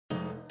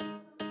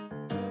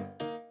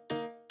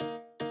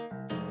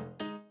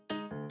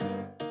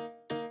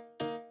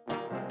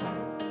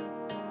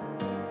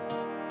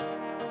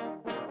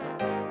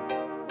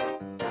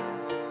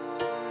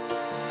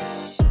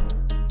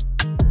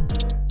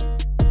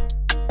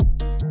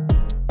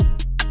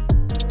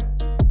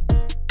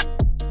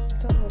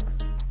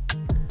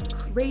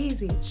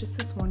crazy. It's just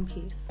this one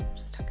piece.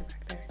 Just tuck it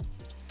back there.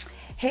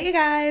 Hey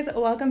guys,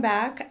 welcome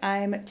back.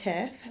 I'm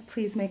Tiff.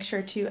 Please make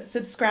sure to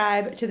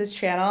subscribe to this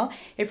channel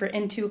if you're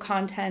into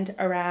content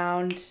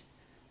around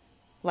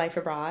life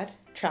abroad,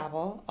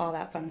 travel, all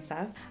that fun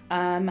stuff.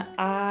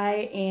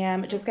 I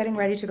am just getting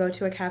ready to go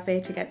to a cafe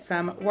to get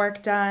some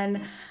work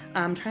done.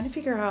 I'm trying to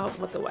figure out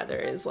what the weather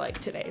is like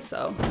today,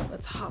 so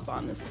let's hop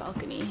on this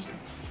balcony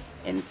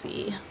and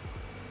see.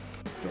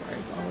 This door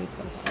is always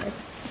so hard.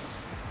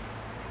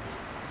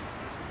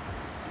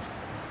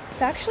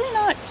 It's actually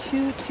not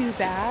too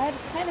bad,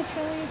 kind of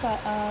chilly, but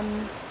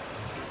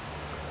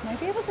might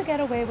be able to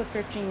get away with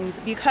ripped jeans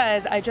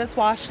because I just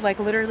washed like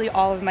literally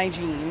all of my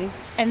jeans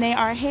and they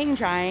are hang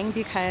drying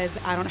because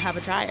I don't have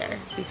a dryer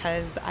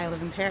because I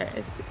live in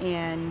Paris,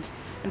 and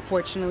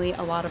unfortunately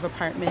a lot of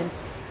apartments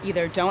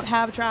either don't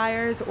have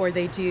dryers or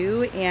they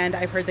do, and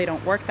I've heard they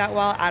don't work that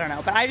well. I don't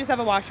know, but I just have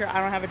a washer, I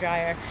don't have a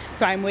dryer,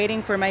 so I'm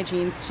waiting for my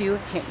jeans to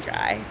hang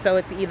dry. So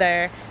it's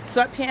either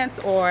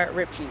sweatpants or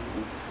ripped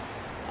jeans.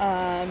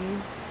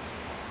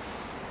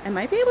 I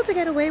might be able to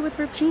get away with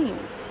ripped jeans.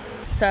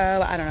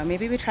 So I don't know,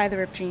 maybe we try the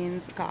ripped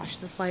jeans. Gosh,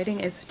 this lighting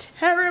is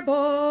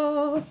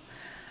terrible.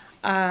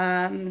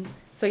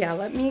 So yeah,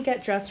 let me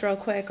get dressed real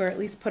quick, or at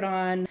least put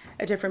on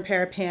a different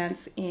pair of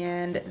pants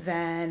and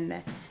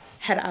then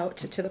head out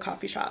to the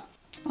coffee shop.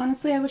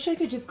 Honestly, I wish I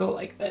could just go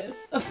like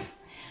this.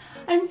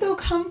 I'm so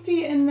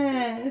comfy in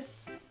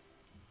this.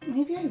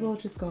 Maybe I will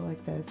just go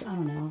like this. I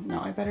don't know. No,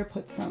 I better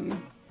put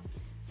some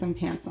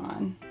pants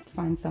on,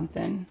 find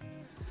something.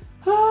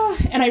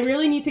 And I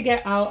really need to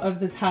get out of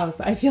this house.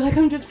 I feel like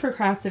I'm just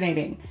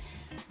procrastinating.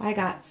 I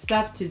got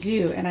stuff to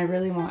do and I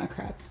really want a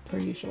crepe per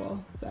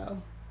usual.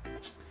 So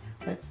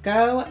let's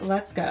go,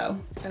 let's go.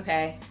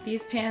 Okay,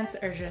 these pants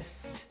are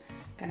just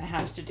gonna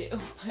have to do.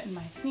 Putting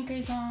my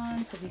sneakers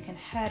on so we can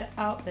head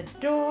out the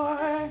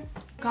door.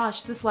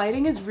 Gosh, this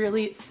lighting is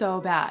really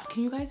so bad.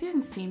 Can you guys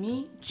even see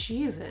me?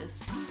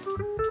 Jesus.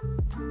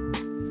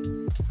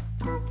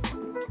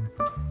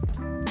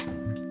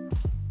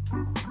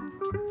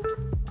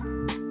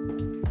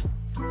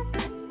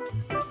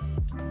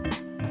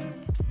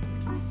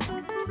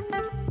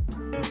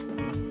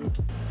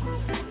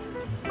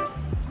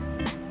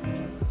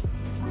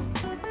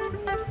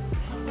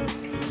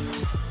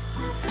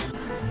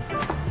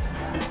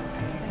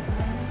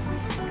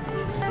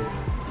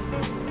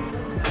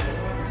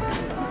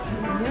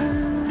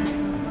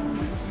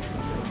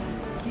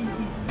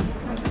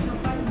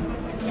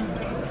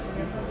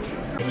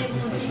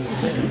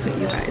 So I can put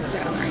you guys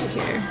down right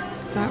here.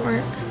 Does that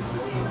work?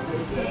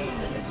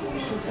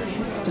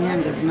 The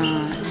stand is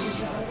not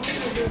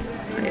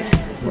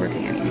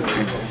working anymore.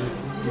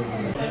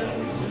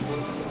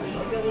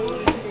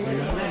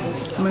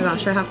 Oh my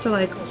gosh, I have to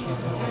like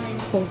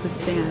hold the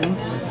stand.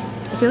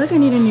 I feel like I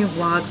need a new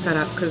vlog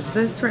setup because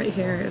this right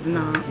here is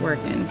not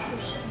working.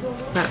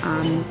 But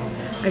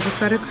I just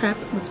got a crepe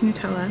with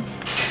Nutella,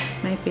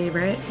 my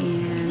favorite,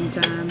 and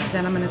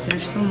then I'm gonna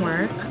finish some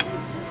work.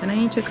 Then I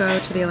need to go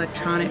to the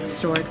electronics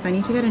store because I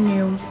need to get a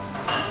new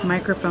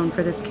microphone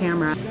for this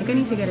camera. I think I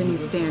need to get a new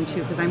stand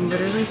too because I'm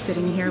literally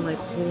sitting here like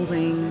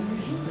holding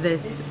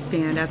this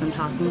stand as I'm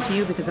talking to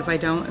you, because if I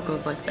don't, it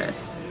goes like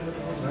this.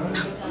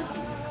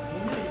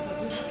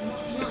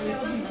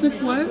 Like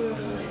what?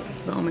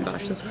 But oh my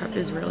gosh, this crepe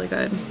is really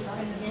good.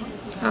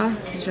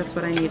 This is just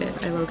what I needed.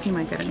 I low-key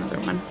might get another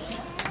one.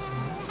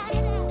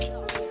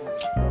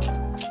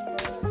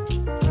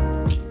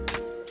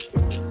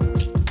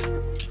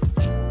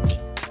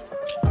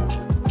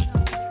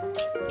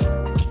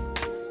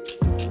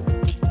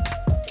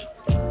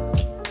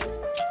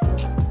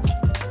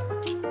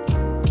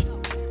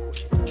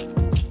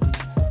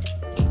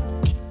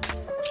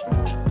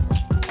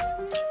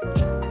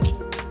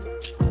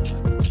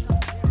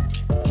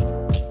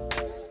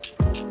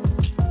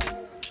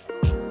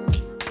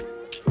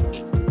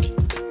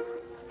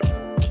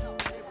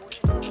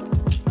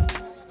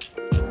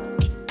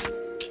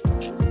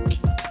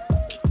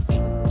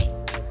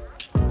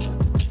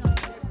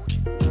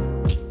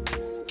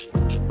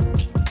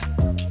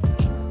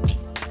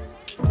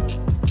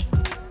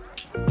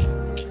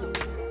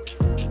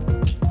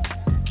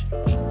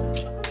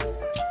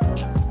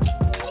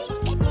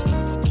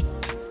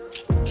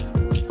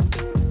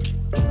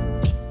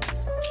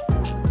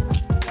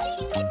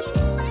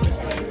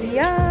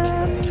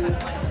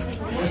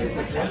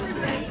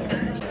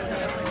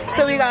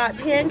 So we got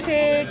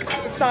pancakes,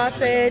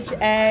 sausage,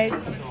 eggs.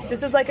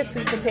 This is like a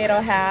sweet potato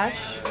hash.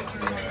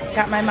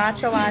 Got my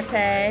matcha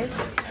latte.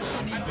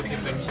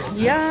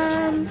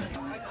 Yum.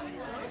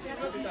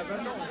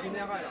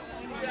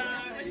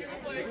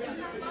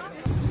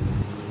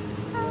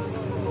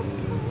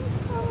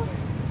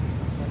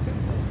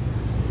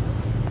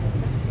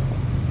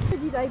 Where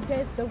did I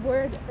get the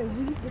word a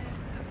week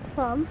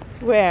from?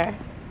 Where?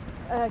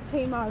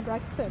 Tamar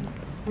Braxton.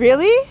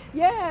 Really?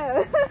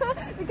 Yeah,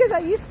 because I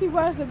used to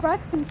watch the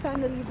Braxton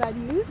Family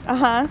Values.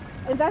 Uh-huh.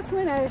 And that's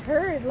when I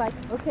heard, like,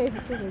 okay,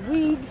 this is a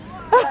wig.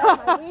 I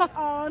have my wig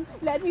on.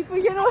 Let me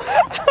put,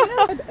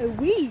 a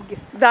wig.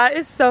 That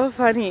is so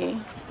funny.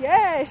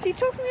 Yeah, she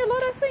taught me a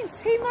lot of things.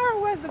 Tamar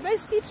was the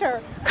best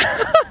teacher.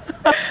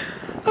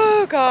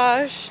 Oh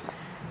gosh.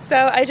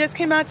 So I just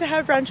came out to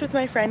have brunch with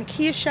my friend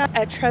Keisha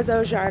at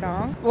Trésor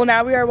Jardin. Well,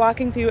 now we are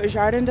walking through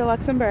Jardin de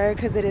Luxembourg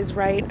because it is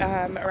right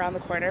around the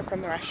corner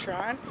from the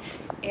restaurant.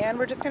 And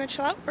we're just gonna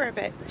chill out for a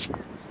bit. This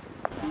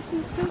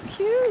is so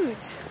cute.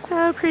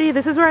 So pretty.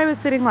 This is where I was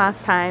sitting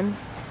last time.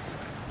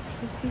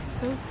 This is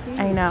so cute.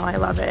 I know, I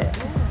love it.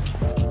 Yeah.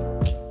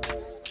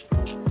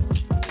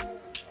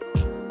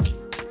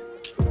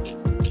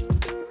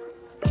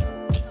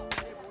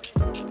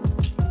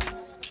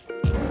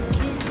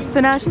 So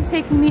now she's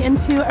taking me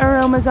into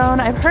Aroma Zone.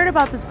 I've heard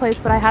about this place,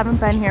 but I haven't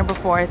been here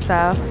before,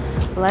 so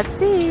let's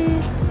see.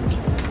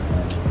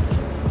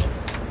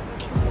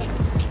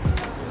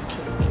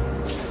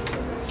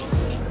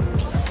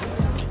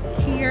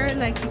 Here,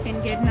 like, you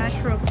can get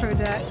natural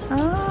products.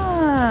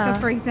 Ah.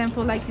 So for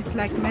example, like it's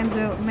like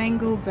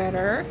mango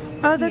butter.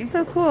 Oh, that's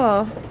so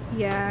cool.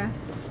 Yeah.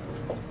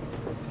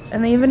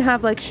 And they even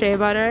have like shea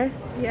butter.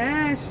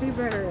 Yeah, shea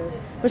butter.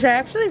 Which I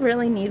actually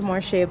really need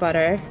more shea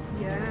butter.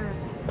 Yeah.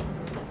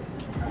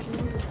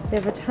 They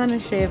have a ton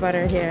of shea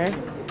butter here.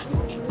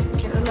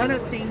 A lot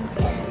of things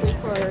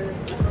for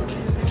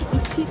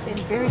it's cheap and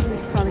very good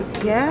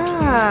quality.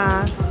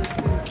 Yeah.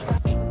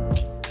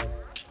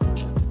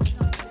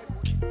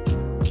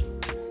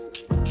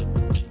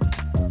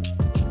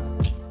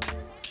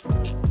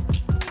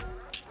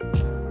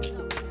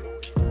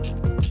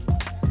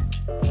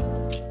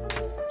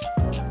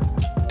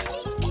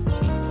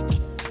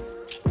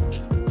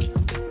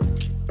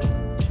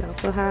 They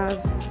also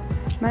have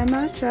my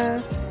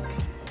matcha.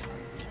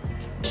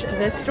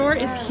 This store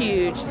is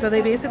huge, so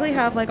they basically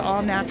have like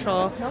all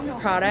natural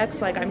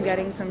products. Like I'm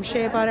getting some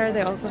shea butter.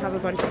 They also have a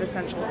bunch of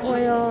essential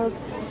oils,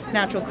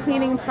 natural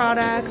cleaning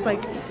products.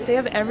 Like they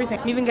have everything.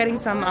 I'm even getting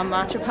some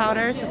matcha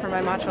powder, so for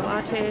my matcha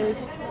lattes.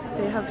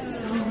 They have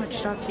so much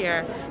stuff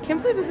here.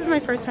 Can't believe this is my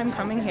first time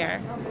coming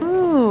here.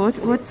 Ooh,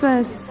 what's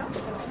this?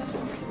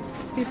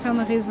 Pépin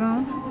de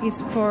raisin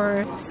is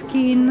for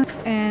skin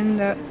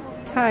and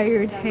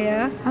tired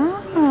hair.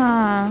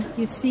 Ah.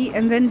 You see,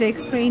 and then they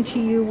explain to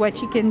you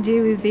what you can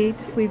do with it,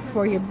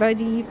 for your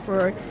body,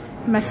 for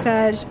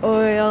massage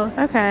oil.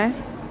 Okay.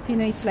 You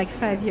know, it's like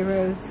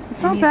 €5.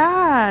 It's not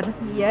bad.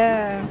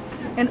 Yeah,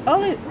 and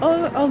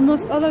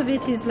almost all of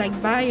it is like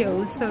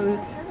bio, so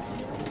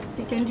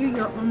you can do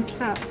your own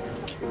stuff.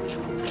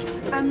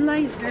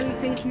 Amla is very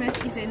famous.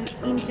 It's an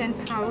Indian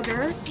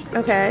powder.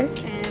 Okay.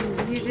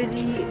 And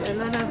usually a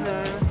lot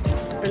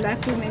of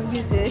black women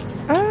use it.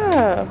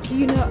 Oh. Do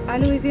you know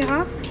aloe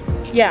vera?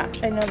 Yeah,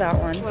 I know that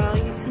one. Well,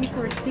 you see,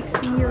 for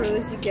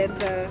 €60 you get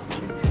the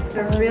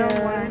real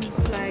one.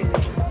 Like,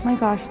 oh my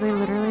gosh, they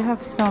literally have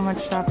so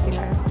much stuff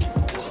here.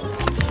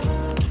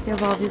 They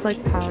have all these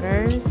like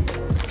powders.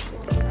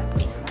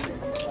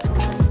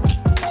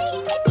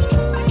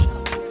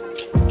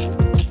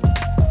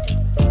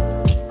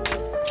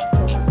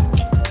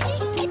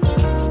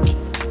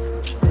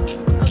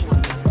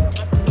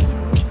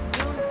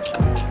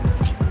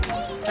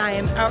 I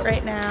am out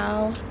right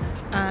now.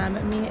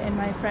 Me and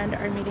my friend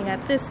are meeting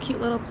at this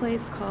cute little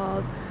place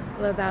called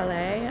Le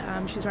Valet.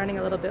 She's running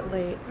a little bit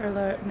late, or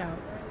Le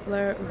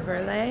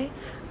Verlet.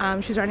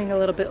 She's running a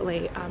little bit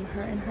late.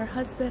 Her and her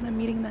husband, I'm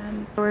meeting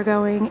them. We're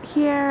going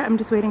here. I'm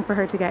just waiting for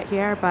her to get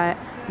here, but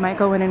might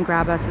go in and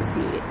grab us a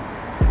seat.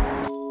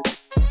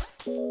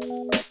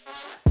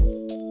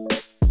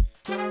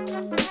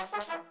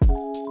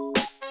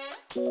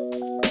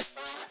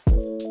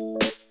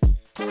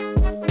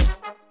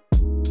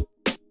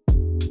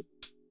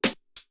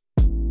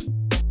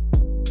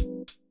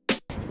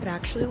 It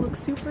actually looks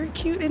super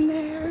cute in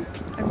there.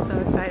 I'm so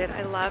excited.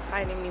 I love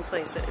finding new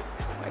places.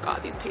 Oh my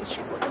god, these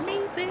pastries look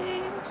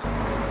amazing.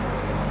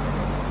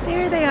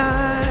 There they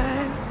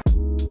are.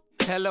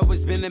 Hello,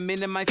 it's been a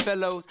minute, my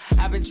fellows.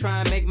 I've been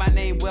trying to make my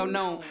name well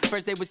known.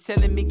 First they was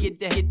telling me get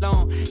the hit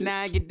on.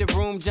 Now I get the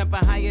room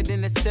jumping higher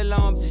than the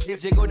ceiling.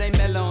 Just jiggle they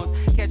melons.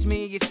 Catch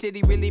me in your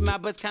city, really my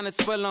bus kinda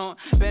swell on.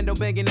 Bando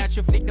banging out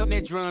your flick on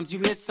their drums. You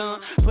listen,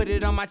 put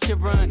it on my chip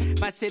run.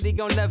 My city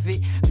gon' love it.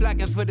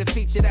 Flocking for the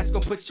feature, that's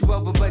gon' put you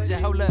over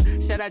budget. Hold up,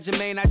 shout out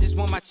Jermaine, I just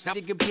want my shot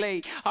to get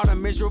played. All the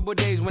miserable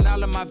days when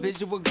all of my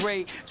visual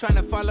great. Trying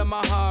to follow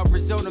my heart,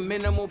 result a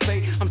minimal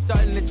pay. I'm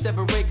starting to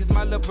separate cause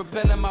my love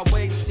propelling my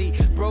way. See,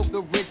 broke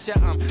or richer,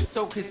 I'm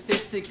so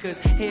consistent cause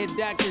head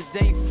doctors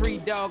ain't free,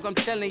 dog. I'm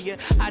telling you,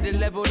 I done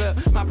leveled up.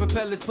 My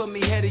propellers put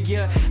me ahead of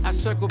you. I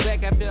circle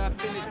back after I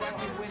finish. Watch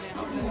me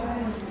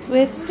winning.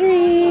 With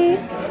Sri,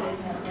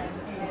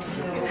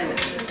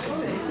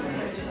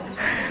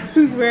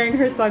 who's wearing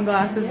her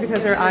sunglasses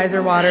because her eyes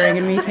are watering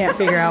and we can't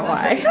figure out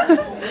why.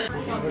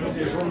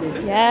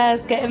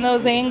 Yes, getting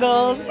those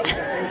angles.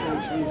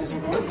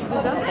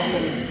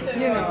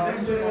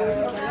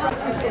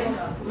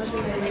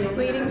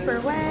 Waiting for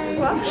Wei.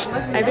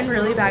 I've been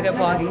really bad at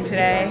vlogging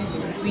today.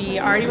 We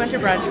already went to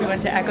brunch. We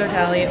went to Echo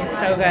Deli. It was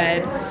so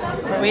good.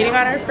 We're waiting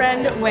on our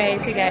friend Way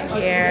to get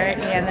here,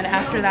 and then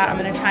after that I'm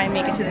going to try and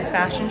make it to this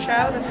fashion show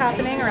that's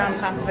happening around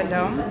Casa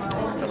Vendome.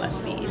 So let's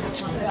see.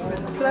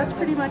 So that's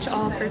pretty much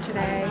all for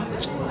today.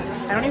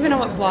 I don't even know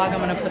what vlog I'm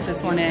going to put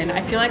this one in.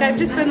 I feel like I've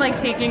just been like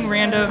taking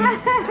random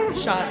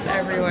shots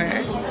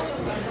everywhere.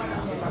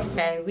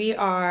 Okay, we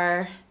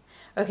are...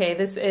 Okay,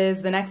 this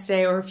is the next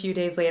day or a few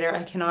days later,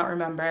 I cannot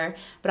remember,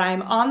 but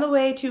I'm on the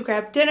way to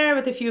grab dinner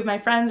with a few of my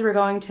friends. We're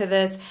going to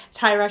this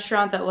Thai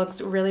restaurant that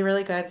looks really,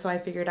 really good, so I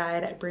figured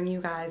I'd bring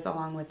you guys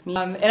along with me.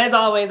 And as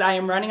always, I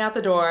am running out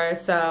the door,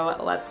 so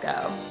let's go.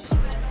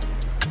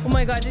 Oh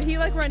my God, did he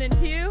like run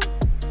into you?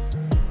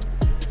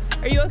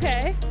 Are you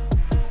okay?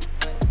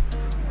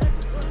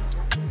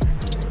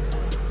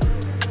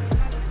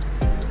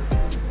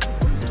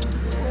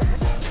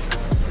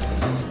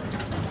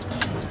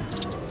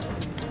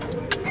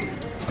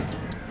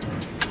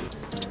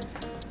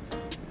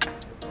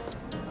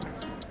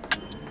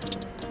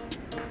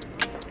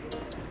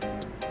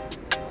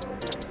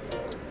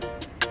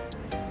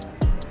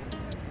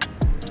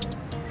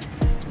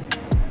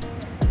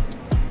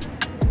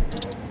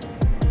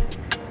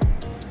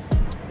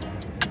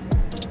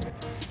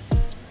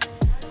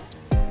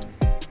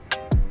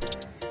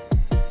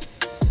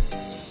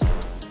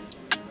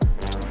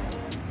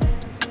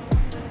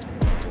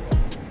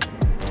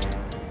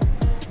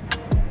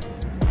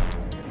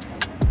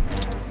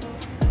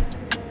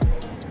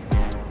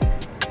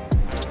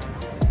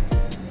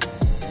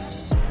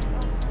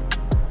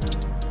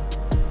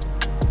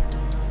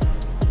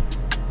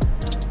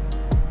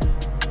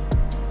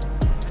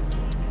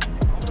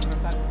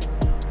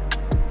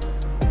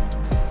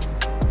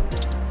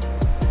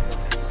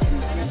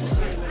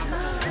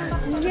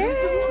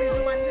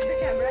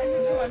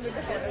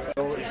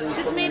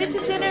 Just made it to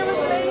dinner with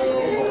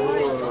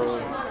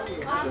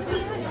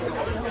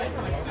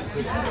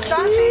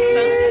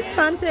Sante.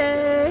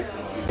 Sante.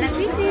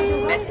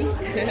 Messy.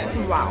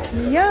 Wow.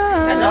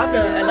 Yeah. I love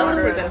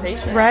the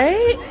presentation.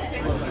 Right?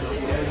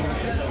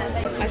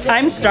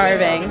 I'm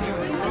starving.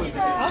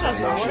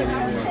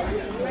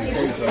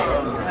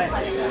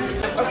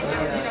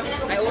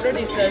 I ordered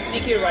this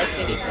sticky rice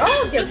sticky.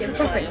 Oh, okay, okay,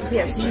 perfect.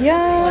 Yes.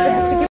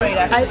 Yeah.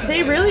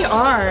 They really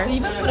are. They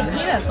even put a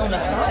peanuts on the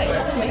side.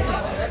 That's amazing.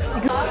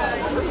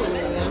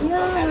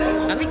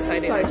 Yeah. I'm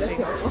excited.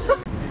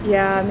 Actually.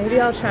 Yeah, maybe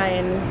I'll try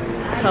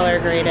and color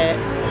grade it.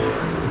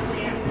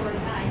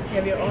 You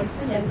have your own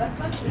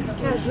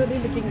casually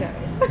looking nice.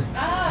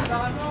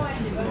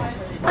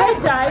 I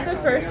died the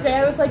first day.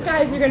 I was like,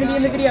 guys, you're gonna be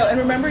in the video. And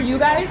remember, you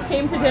guys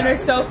came to dinner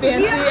so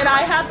fancy, and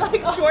I had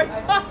like shorts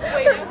on.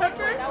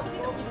 Remember?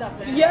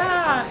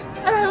 Yeah.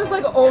 And I was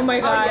like, oh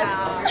my God. Oh,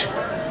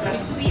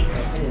 yeah.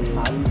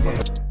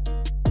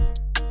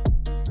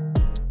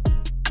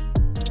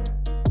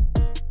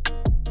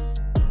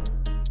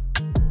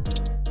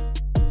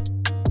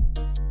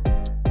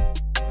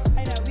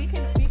 I know, we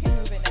can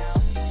move it now. I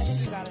think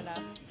we got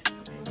enough.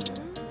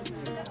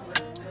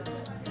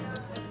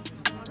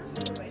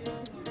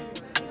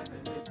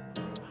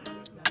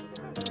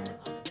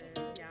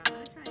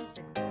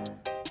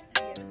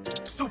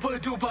 Super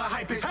duper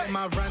hype is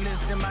my runners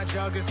and my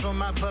joggers, from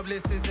my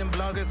publicists and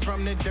bloggers,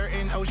 from the dirt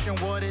and ocean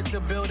water to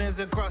buildings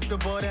across the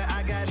border.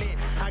 I got lit,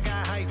 I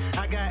got hype,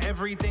 I got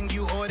everything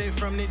you ordered,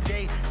 from the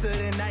day to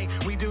the night.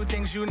 We do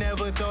things you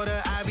never thought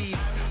of. I be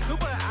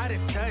super out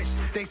of touch.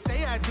 They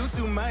say I do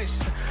too much.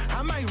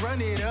 I might run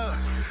it up,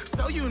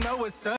 so you know what's up.